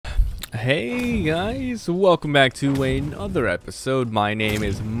Hey guys, welcome back to another episode. My name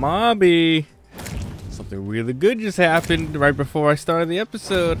is Mobby. Something really good just happened right before I started the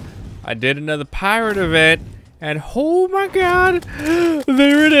episode. I did another pirate event, and oh my god,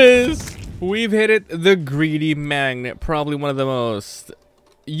 there it is. We've hit it, the Greedy Magnet. Probably one of the most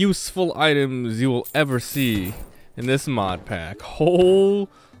useful items you will ever see in this mod pack.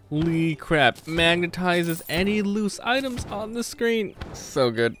 Holy crap, magnetizes any loose items on the screen.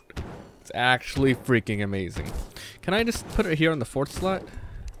 So good. It's actually freaking amazing. Can I just put it here on the fourth slot?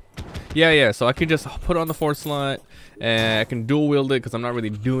 Yeah, so I can just put it on the fourth slot and I can dual wield it because I'm not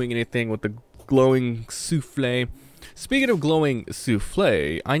really doing anything with the glowing souffle. Speaking of glowing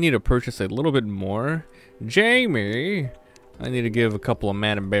souffle, I need to purchase a little bit more. Jamie, I need to give a couple of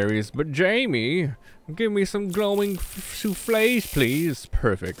mana berries, but Jamie, give me some glowing souffles, please.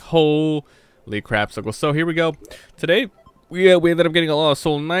 Perfect. Holy crap, so here we go. Today, we ended up getting a lot of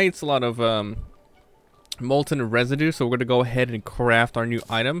soul knights, a lot of molten residue, so we're going to go ahead and craft our new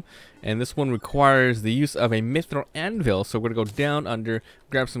item. And this one requires the use of a mithril anvil, so we're going to go down under,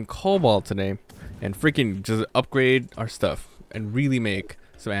 grab some cobalt today, and freaking just upgrade our stuff and really make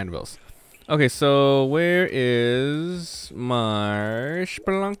some anvils. Okay, so where is my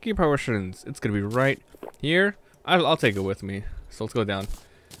Spelunky potions? It's going to be right here. I'll take it with me. So let's go down.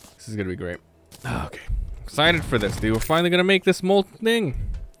 This is going to be great. Okay. Excited for this, dude. We're finally gonna make this molten thing.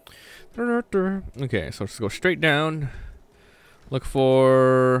 Okay, so let's go straight down. Look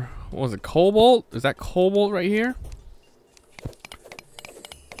for, what was it, cobalt? Is that cobalt right here?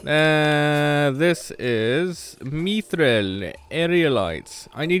 This is mithril aerolites.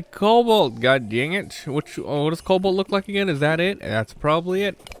 I need cobalt. God dang it! What does cobalt look like again? Is that it? That's probably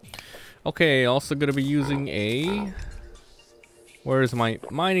it. Okay, also gonna be using a. Where's my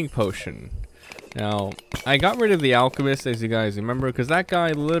mining potion? Now, I got rid of the alchemist, as you guys remember, because that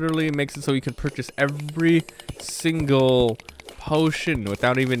guy literally makes it so you can purchase every single potion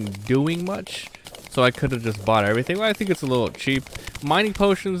without even doing much. So I could have just bought everything. Well, I think it's a little cheap. Mining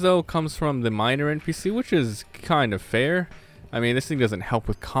potions, though, comes from the miner NPC, which is kind of fair. I mean, this thing doesn't help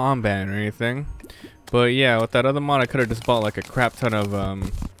with combat or anything. But yeah, with that other mod, I could have just bought like a crap ton of,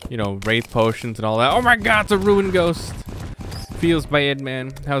 you know, wraith potions and all that. Oh my god, it's a ruined ghost. Feels bad,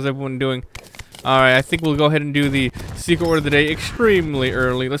 man. How's everyone doing? Alright, I think we'll go ahead and do the secret word of the day extremely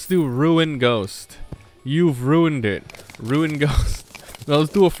early. Let's do Ruin Ghost. You've ruined it. Ruin Ghost. Now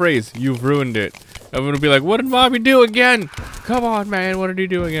let's do a phrase. You've ruined it. Everyone will be like, what did Bobby do again? Come on, man. What did he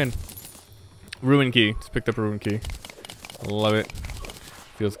do again? Ruin key. Just picked up a ruin key. Love it.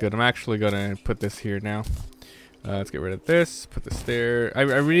 Feels good. I'm actually going to put this here now. Let's get rid of this. Put this there. I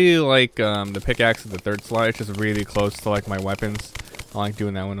really like the pickaxe at the third slot. It's just really close to like my weapons. I like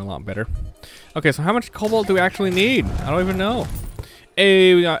doing that one a lot better. Okay, so how much cobalt do we actually need? I don't even know.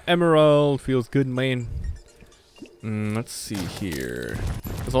 Hey, we got emerald. Feels good, man. Let's see here.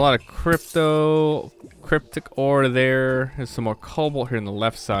 There's a lot of cryptic ore there. There's some more cobalt here on the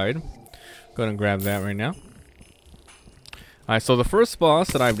left side. Go ahead and grab that right now. Alright, so the first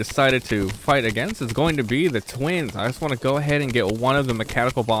boss that I've decided to fight against is going to be the twins. I just want to go ahead and get one of the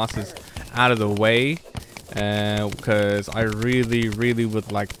mechanical bosses out of the way. Because I really would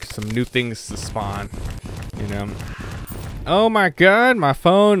like some new things to spawn, you know. Oh my god, my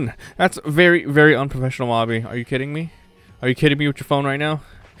phone. That's very unprofessional, Mobby. Are you kidding me? Are you kidding me with your phone right now?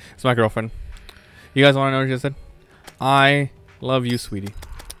 It's my girlfriend. You guys want to know what she just said? I love you, sweetie.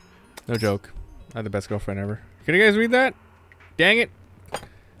 No joke. I have the best girlfriend ever. Can you guys read that? Dang it.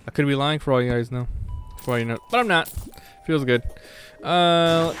 I could be lying for all you guys know. For all you know. But I'm not. Feels good.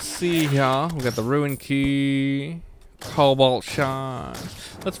 Let's see here. We got the ruin key, cobalt shot.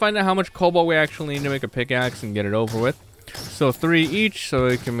 Let's find out how much cobalt we actually need to make a pickaxe and get it over with. So 3 each, so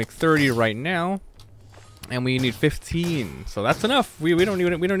we can make 30 right now, and we need 15. So that's enough. We don't need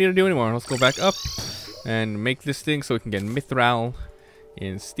to do anymore. Let's go back up and make this thing so we can get mithril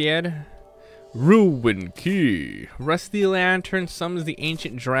instead. Ruin key. Rusty lantern summons the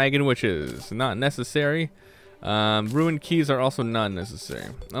ancient dragon witches. Not necessary. Ruin keys are also not necessary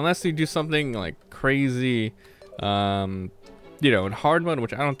unless you do something like crazy, you know, in hard mode,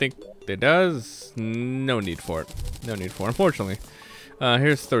 which I don't think it does. No need for it. No need for it, unfortunately.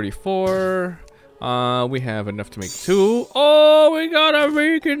 Here's 34. We have enough to make 2. Oh, we got a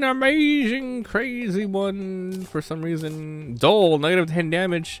freaking amazing crazy one for some reason. Dole, negative 10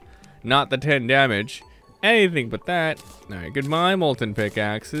 damage. Not the 10 damage. Anything but that. Alright, goodbye, molten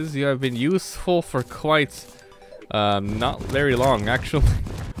pickaxes. You have been useful for quite not very long, actually.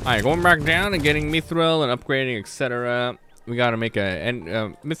 Alright, going back down and getting mithril and upgrading, etc. We gotta make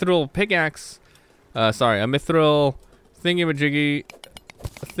a mithril pickaxe. Sorry, a mithril thingamajiggy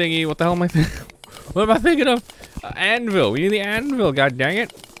thingy. What the hell am I thinking? What am I thinking of? Anvil. We need the anvil. God dang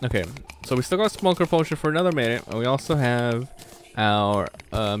it. Okay. So we still got smoker potion for another minute. And we also have our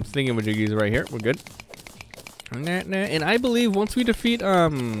thingamajiggies right here. We're good. And I believe once we defeat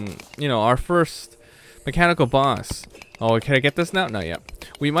you know, our first mechanical boss. Oh, can I get this now? Not yet.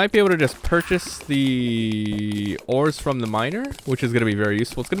 We might be able to just purchase the ores from the miner, which is going to be very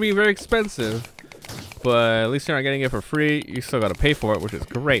useful. It's going to be very expensive, but at least you're not getting it for free. You still got to pay for it, which is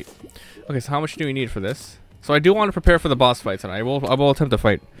great. Okay, so how much do we need for this? So I do want to prepare for the boss fight tonight. I will attempt to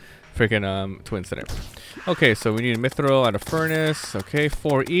fight freaking twins today. Okay, so we need a mithril and a furnace. Okay,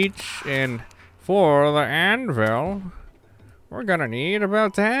 4 each, and for the anvil, we're gonna need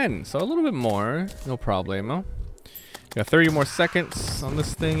about 10. So a little bit more, no problemo. Got 30 more seconds on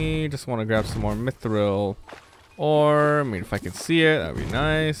this thingy. Just want to grab some more mithril. Or, I mean, if I can see it, that'd be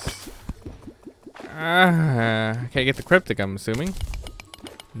nice. Can't get the cryptic, I'm assuming.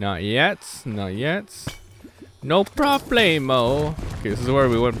 Not yet. Not yet. No problemo. Okay, this is where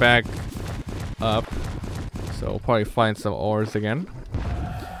we went back up. So we'll probably find some ores again.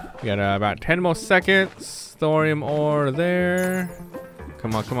 We got about 10 more seconds. Thorium ore there.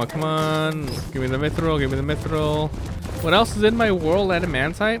 Come on, come on, come on. Give me the mithril, give me the mithril. What else is in my world?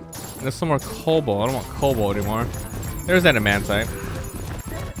 Adamantite? There's some more cobalt. I don't want cobalt anymore. There's adamantite.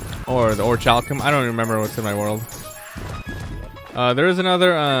 Or the orchalcum. I don't remember what's in my world. There is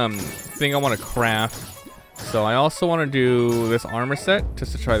another thing I want to craft. So I also want to do this armor set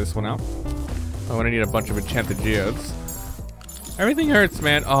just to try this one out. I'm gonna need a bunch of enchanted geodes. Everything hurts,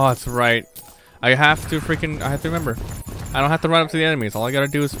 man. Oh, that's right. I have to remember. I don't have to run up to the enemies. All I gotta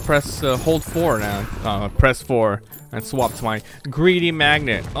do is press hold 4 now. Press 4 and swap to my greedy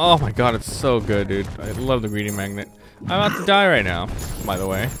magnet. Oh my god, it's so good, dude. I love the greedy magnet. I'm about to die right now, by the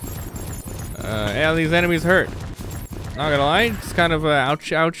way. Yeah, these enemies hurt. Not gonna lie, it's kind of a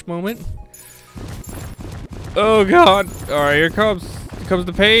ouch, ouch moment. Oh god! All right, here comes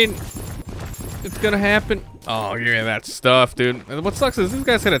the pain. It's gonna happen. Oh, give me that stuff, dude. And what sucks is this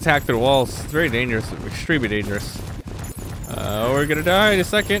guy's gonna attack through walls. It's very dangerous, extremely dangerous. We're gonna die in a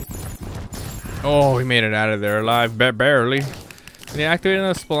second. Oh, we made it out of there alive, barely. And he activated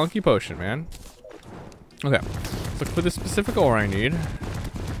a Spelunky potion, man. Okay, let's look for the specific ore I need.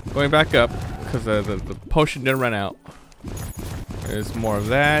 Going back up because the potion didn't run out. There's more of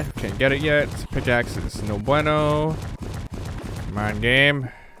that. Can't get it yet. Pickaxe is no bueno. Come on, game.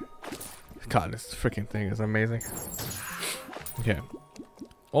 God, this freaking thing is amazing. Okay.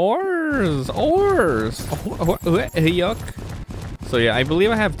 Ores! Ores! Oh, yuck. So yeah, I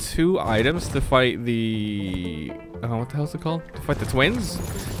believe I have 2 items to fight the... what the hell is it called? To fight the twins?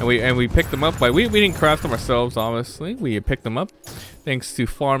 And we picked them up by... We didn't craft them ourselves, obviously. We picked them up thanks to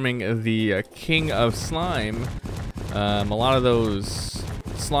farming the King of Slime. A lot of those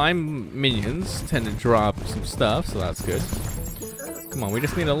slime minions tend to drop some stuff, so that's good. Come on, we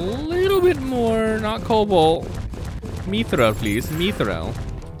just need a little bit more, not cobalt. Mithril, please. Mithril.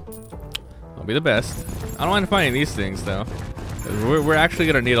 I'll be the best. I don't mind finding these things, though. We're actually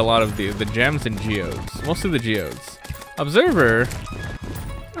going to need a lot of the gems and geodes. Mostly the geodes. Observer.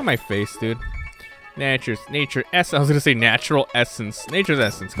 On my face, dude. Nature essence. I was going to say natural essence. Nature's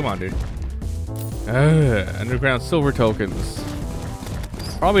essence. Come on, dude. Underground silver tokens.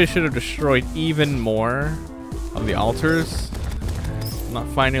 Probably should have destroyed even more of the altars. I'm not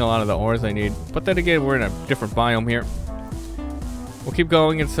finding a lot of the ores I need. But then again, we're in a different biome here. We'll keep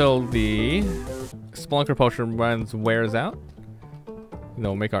going until the Spelunker potion wears out. And then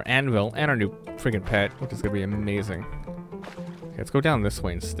we'll make our anvil and our new freaking pet, which is going to be amazing. Okay, let's go down this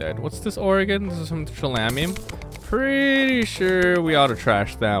way instead. What's this ore again? This is some Trelamium. Pretty sure we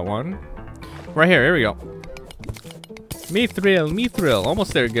auto-trash that one. Right here we go. Mithril.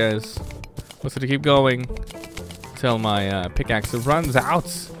 Almost there, guys. Let's have to keep going until my pickaxe runs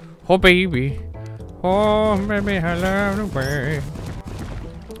out. Oh, baby. Oh, baby, hello away.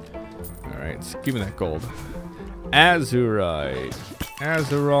 Alright, give me that gold. Azurite.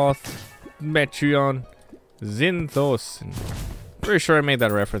 Azeroth. Metreon. Zinthos. Pretty sure I made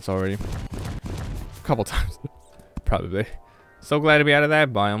that reference already. A couple times. Probably. So glad to be out of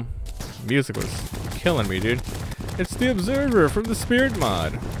that biome. Music was killing me, dude. It's the Observer from the Spirit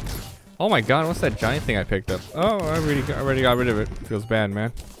mod. Oh my god, what's that giant thing I picked up? Oh, I already got rid of it. Feels bad,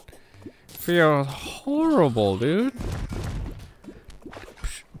 man. Feels horrible, dude.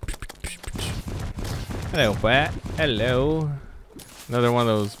 Hello, bat. Hello. Another one of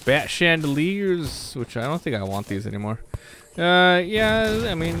those bat chandeliers, which I don't think I want these anymore. Yeah,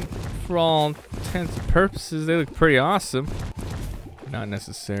 I mean, for all intents and purposes, they look pretty awesome. Not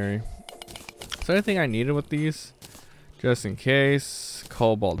necessary. Is there anything I needed with these? Just in case.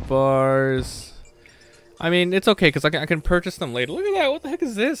 Cobalt bars. I mean, it's okay because I can purchase them later. Look at that. What the heck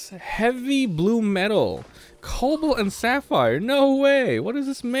is this? Heavy blue metal. Cobalt and sapphire. No way. What does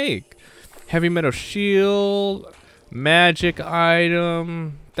this make? Heavy metal shield. Magic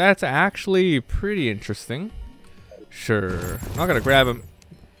item. That's actually pretty interesting. Sure. I'm not going to grab him.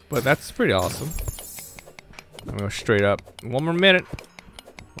 But that's pretty awesome. I'm going to go straight up. One more minute.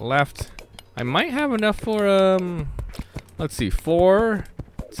 Left. I might have enough for, let's see. 4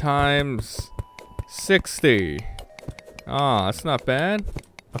 times 60. Ah, that's not bad.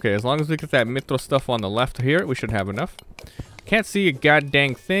 Okay, as long as we get that Mithril stuff on the left here, we should have enough. Can't see a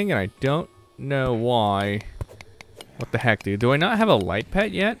goddamn thing, and I don't know why. What the heck, dude? Do I not have a light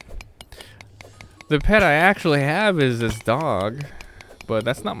pet yet? The pet I actually have is this dog. But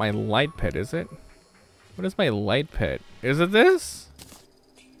that's not my light pet, is it? What is my light pet? Is it this?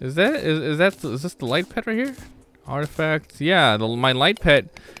 Is this the light pet right here? Artifacts. Yeah, my light pet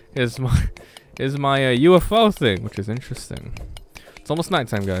is my UFO thing, which is interesting. It's almost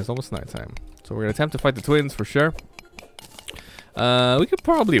nighttime, guys. Almost nighttime. So we're gonna attempt to fight the twins for sure. We could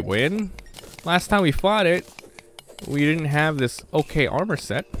probably win. Last time we fought it, we didn't have this okay armor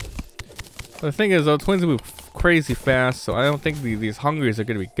set. But the thing is, the twins move crazy fast, so I don't think these hungries are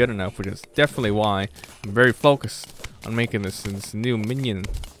gonna be good enough, which is definitely why I'm very focused on making this new minion,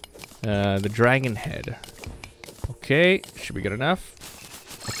 the dragon head. Okay, should be good enough.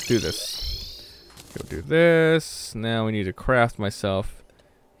 Let's do this. Go do this. Now we need to craft myself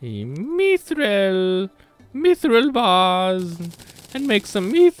a mithril bars and make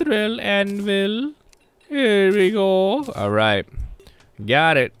some mithril anvil. Here we go. All right,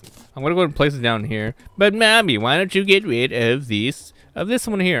 got it. I'm gonna go and place it down here. But mommy, why don't you get rid of this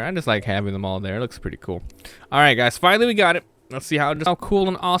one here? I just like having them all there. It looks pretty cool. All right, guys, finally we got it. Let's see how cool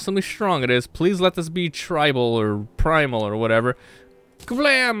and awesomely strong it is. Please let this be tribal or primal or whatever.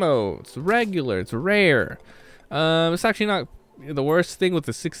 Kablamo! It's regular. It's rare. It's actually not the worst thing with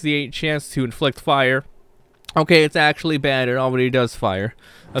the 68 chance to inflict fire. Okay, it's actually bad. It already does fire.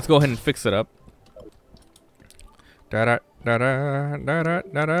 Let's go ahead and fix it up.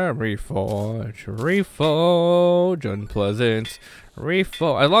 Reforge, unpleasant,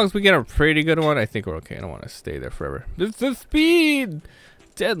 reforge. As long as we get a pretty good one, I think we're okay. I don't want to stay there forever. This is speed,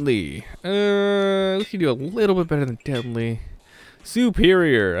 deadly. We can do a little bit better than deadly.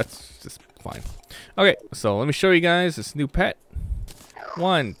 Superior, that's just fine. Okay, so let me show you guys this new pet.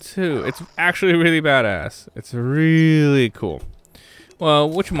 1, 2. It's actually really badass. It's really cool. Well,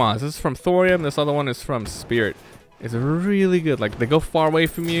 which mods? This is from Thorium. This other one is from Spirit. It's really good. Like, they go far away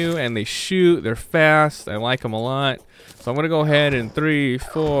from you and they shoot. They're fast. I like them a lot. So I'm gonna go ahead and 3,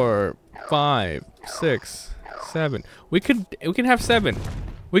 4, 5, 6, 7. We can have 7.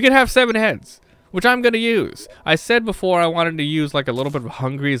 We can have 7 heads, which I'm gonna use. I said before I wanted to use like a little bit of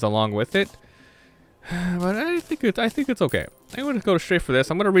hungries along with it, but I think it's okay. I'm gonna go straight for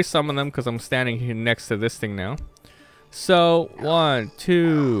this. I'm gonna resummon them because I'm standing here next to this thing now. So 1,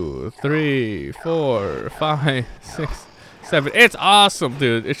 2, 3, 4, 5, 6, 7. It's awesome,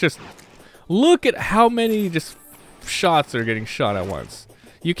 dude. It's just, look at how many just shots are getting shot at once.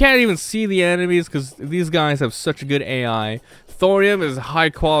 You can't even see the enemies because these guys have such good AI. Thorium is a high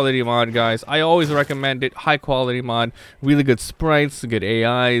quality mod, guys. I always recommend it. High quality mod, really good sprites, good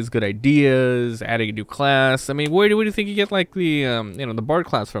AIs, good ideas, adding a new class. I mean, where do you think you get like the you know, the bard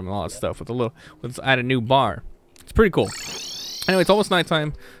class from and all that stuff with a little, let's add a new bar. It's pretty cool. Anyway, it's almost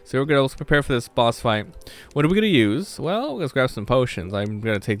nighttime, so we're gonna prepare for this boss fight. What are we gonna use? Well, let's grab some potions. I'm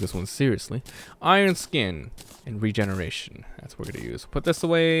gonna take this one seriously. Iron skin and regeneration. That's what we're gonna use. Put this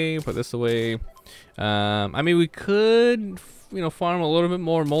away. Put this away. I mean, we could, you know, farm a little bit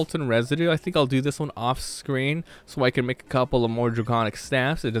more molten residue. I think I'll do this one off screen so I can make a couple of more dragonic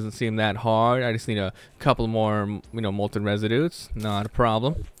staffs. It doesn't seem that hard. I just need a couple more, you know, molten residues. Not a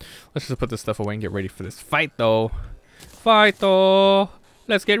problem. Let's just put this stuff away and get ready for this fight, though. Fight, though.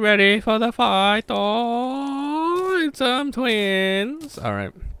 Let's get ready for the fight, though. It's some twins. All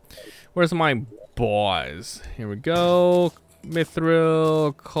right. Where's my boys? Here we go.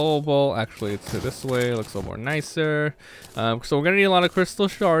 Mithril, cobalt. Actually, it's this way. It looks a little more nicer. So we're gonna need a lot of crystal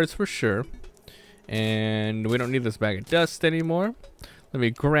shards for sure, and we don't need this bag of dust anymore. Let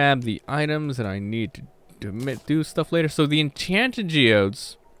me grab the items that I need to do stuff later. So the enchanted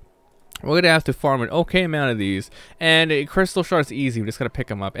geodes, we're gonna have to farm an okay amount of these, and a crystal shard's easy. We just gotta pick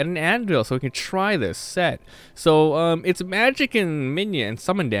them up, and an anvil, so we can try this set. So it's magic and minion and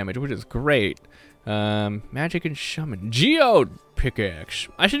summon damage, which is great. Magic and shaman. Geode pickaxe.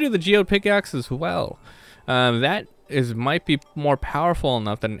 I should do the geode pickaxe as well. That might be more powerful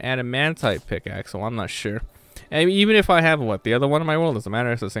enough than an adamantite pickaxe, so I'm not sure. And even if I have what the other one in my world, doesn't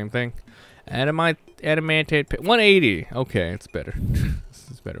matter. It's the same thing. Adamantite 180. Okay, it's better.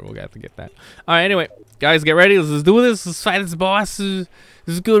 This is better. We'll have to get that. All right. Anyway, guys, get ready. Let's do this. Let's fight this boss. This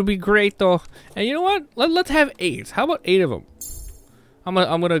is gonna be great, though. And you know what? Let's have 8. How about 8 of them? I'm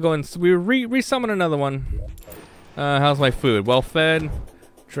gonna go and resummon another one. How's my food? Well fed.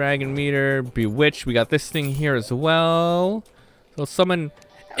 Dragon meter. Bewitched. We got this thing here as well. So summon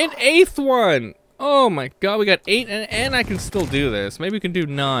an 8th one. Oh my god, we got 8 and I can still do this. Maybe we can do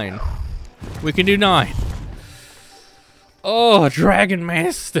 9. We can do 9. Oh, Dragon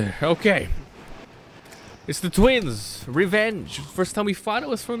Master. Okay. It's the twins. Revenge. First time we fought it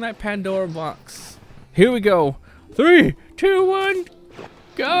was from that Pandora box. Here we go. 3, 2, 1,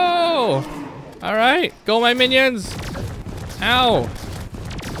 go. Alright, go my minions. Ow.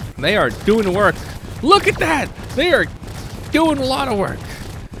 They are doing the work. Look at that. They are doing a lot of work.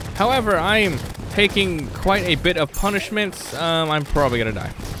 However, I am taking quite a bit of punishments. I'm probably gonna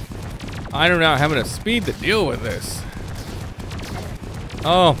die. I do not have enough speed to deal with this.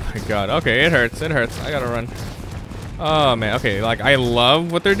 Oh my god. Okay, it hurts. It hurts. I gotta run. Oh man. Okay, like I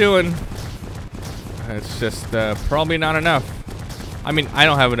love what they're doing. It's just probably not enough. I mean, I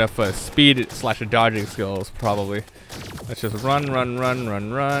don't have enough speed / dodging skills probably. Let's just run.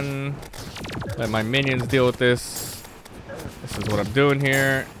 Let my minions deal with this. This is what I'm doing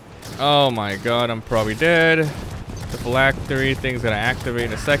here. Oh my god, I'm probably dead. The phylactery thing's gonna activate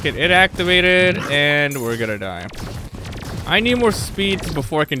in a second. It activated, and we're gonna die. I need more speed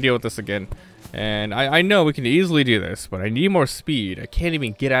before I can deal with this again. And I know we can easily do this, but I need more speed. I can't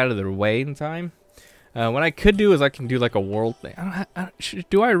even get out of their way in time. What I could do is I can do like a world thing.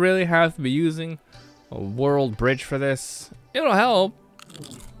 Do I really have to be using a world bridge for this? It'll help.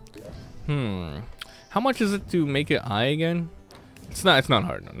 How much is it to make it I again? It's not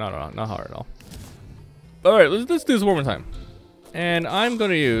hard. Not hard at all. All right, let's do this one more time. And I'm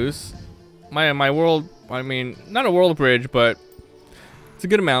gonna use my world. I mean, not a world bridge, but it's a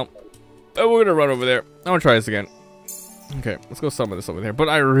good amount. Oh, we're gonna run over there. I'm gonna try this again. Okay, let's go summon this over there. But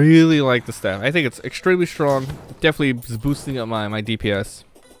I really like the staff. I think it's extremely strong. Definitely is boosting up my DPS.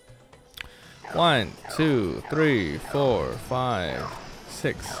 1, 2, 3, 4, 5,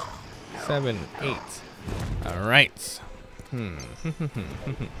 6, 7, 8. All right.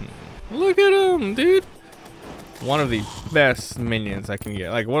 Look at him, dude. One of the best minions I can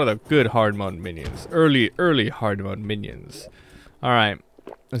get. Like one of the good hard mode minions. Early hard mode minions. All right.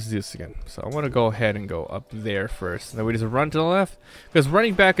 Let's do this again. So I want to go ahead and go up there first. Then we just run to the left. Because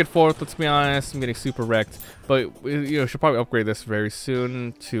running back and forth, let's be honest, I'm getting super wrecked. But you know, should probably upgrade this very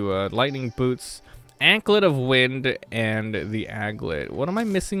soon to lightning boots, anklet of wind, and the aglet. What am I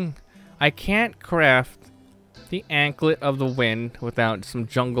missing? I can't craft the anklet of the wind without some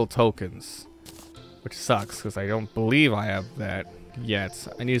jungle tokens, which sucks because I don't believe I have that yet.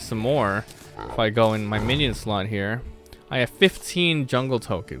 I need some more. If I go in my minion slot here, I have 15 jungle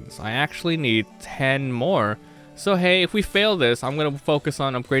tokens. I actually need 10 more. So hey, if we fail this, I'm gonna focus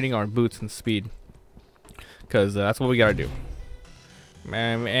on upgrading our boots and speed, because that's what we gotta do.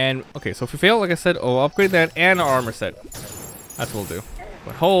 And okay, so if we fail, like I said, I'll upgrade that and our armor set. That's what we'll do.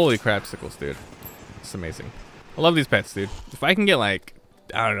 But holy crap, sickles, dude. It's amazing. I love these pets, dude. If I can get like,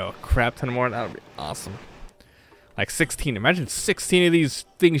 I don't know, a crap ton more, that would be awesome. Like 16. Imagine 16 of these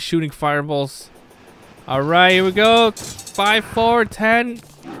things shooting fireballs. All right, here we go. 5, 4, 10.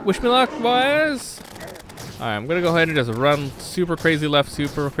 Wish me luck, boys. All right, I'm gonna go ahead and just run super crazy left,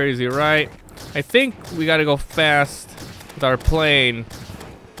 super crazy right. I think we gotta go fast with our plane,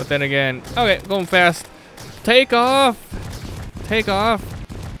 but then again, okay, going fast. Take off. Take off.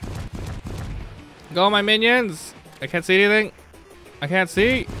 Go, my minions. I can't see anything. I can't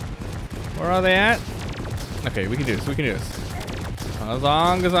see. Where are they at? Okay, we can do this. We can do this. As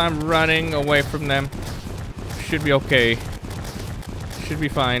long as I'm running away from them, should be okay. Should be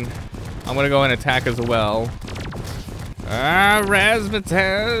fine. I'm gonna go and attack as well. Ah,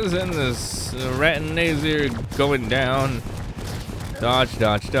 Razzmatazz and this Ratinazer going down. Dodge,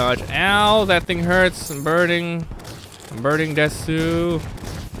 dodge, dodge. Ow, that thing hurts. I'm burning. I'm burning Desu.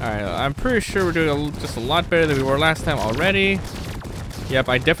 Alright, I'm pretty sure we're doing just a lot better than we were last time already. Yep,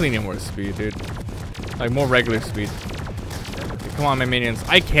 I definitely need more speed, dude. Like, more regular speed. Come on, my minions.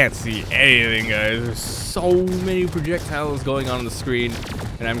 I can't see anything, guys. There's so many projectiles going on the screen.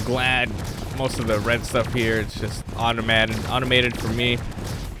 And I'm glad most of the red stuff here, it's just automated for me,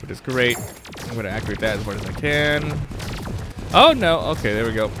 which is great. I'm going to activate that as much as I can. Oh, no. Okay, there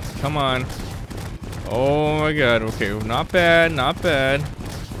we go. Come on. Oh, my God. Okay, not bad. Not bad.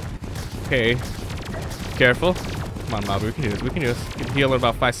 Okay. Careful. Come on, Mob. We can do this. We can do this. We can heal in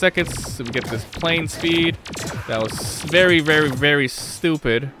about 5 seconds. So we get this plane speed. That was very, very, very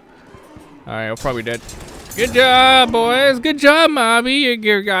stupid. Alright, we're probably dead. Good job, boys. Good job, Mobby.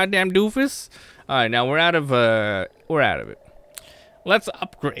 You goddamn doofus. Alright, now we're out of it. Let's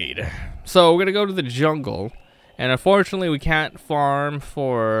upgrade. So we're gonna go to the jungle. And unfortunately, we can't farm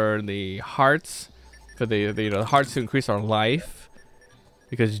for the hearts. For the hearts to increase our life.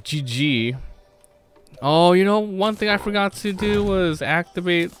 Because GG. Oh, you know, one thing I forgot to do was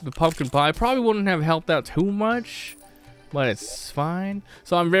activate the pumpkin pie. Probably wouldn't have helped out too much, but it's fine.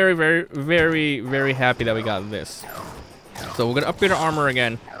 So I'm very, very, very, very happy that we got this. So we're gonna upgrade our armor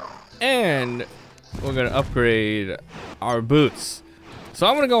again, and we're gonna upgrade our boots. So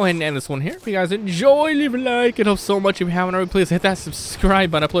I'm gonna go ahead and end this one here. If you guys enjoy, leave a like. It helps so much. If you haven't already, please hit that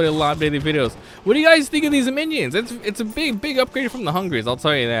subscribe button. I upload a lot of daily videos. What do you guys think of these minions? It's a big upgrade from the Hungries, I'll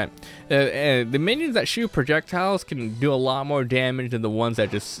tell you that. The minions that shoot projectiles can do a lot more damage than the ones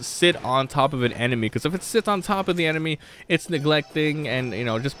that just sit on top of an enemy. Because if it sits on top of the enemy, it's neglecting and, you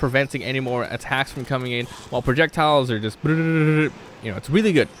know, just preventing any more attacks from coming in. While projectiles are just, you know, it's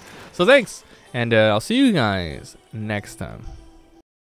really good. So thanks, and I'll see you guys next time.